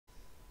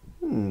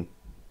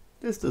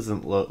This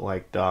doesn't look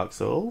like Dark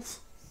Souls.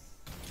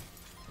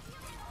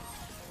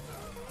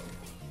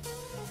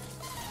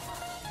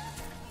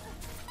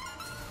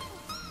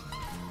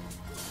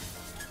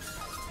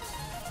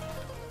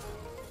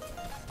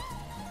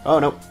 Oh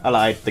no, I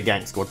lied. The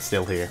gang squad's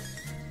still here.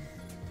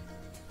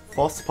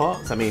 4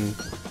 spots? I mean,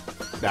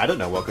 I don't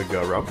know what could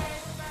go wrong.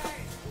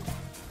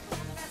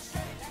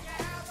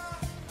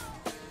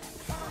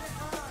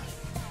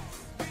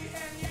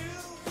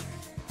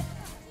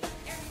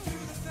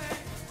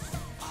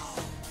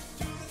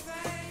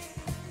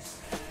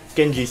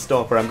 Genji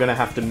Stopper, I'm gonna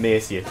have to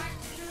mace you.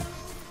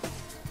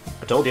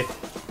 I told you.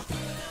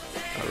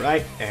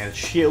 Alright, and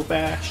shield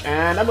bash,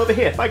 and I'm over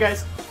here. Bye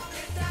guys.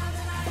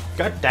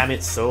 God damn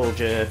it,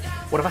 soldier.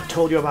 What have I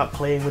told you about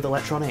playing with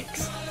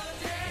electronics?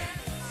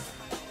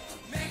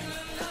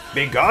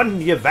 Begone,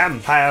 you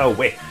vampire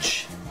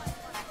witch!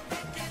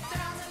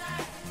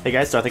 Hey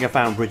guys, so I think I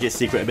found Brigitte's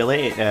secret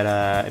ability.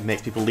 It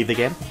makes people leave the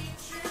game.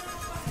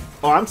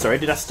 Oh, I'm sorry,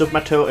 did I stub my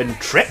toe and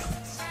trip?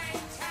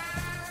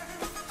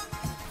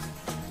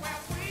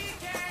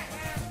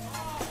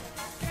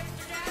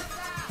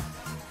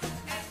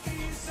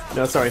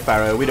 No, sorry,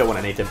 Pharaoh, we don't want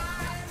to need him.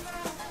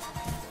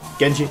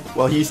 Genji,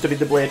 well, he studied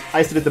the blade,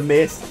 I studied the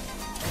mace.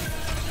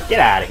 Get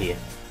out of here.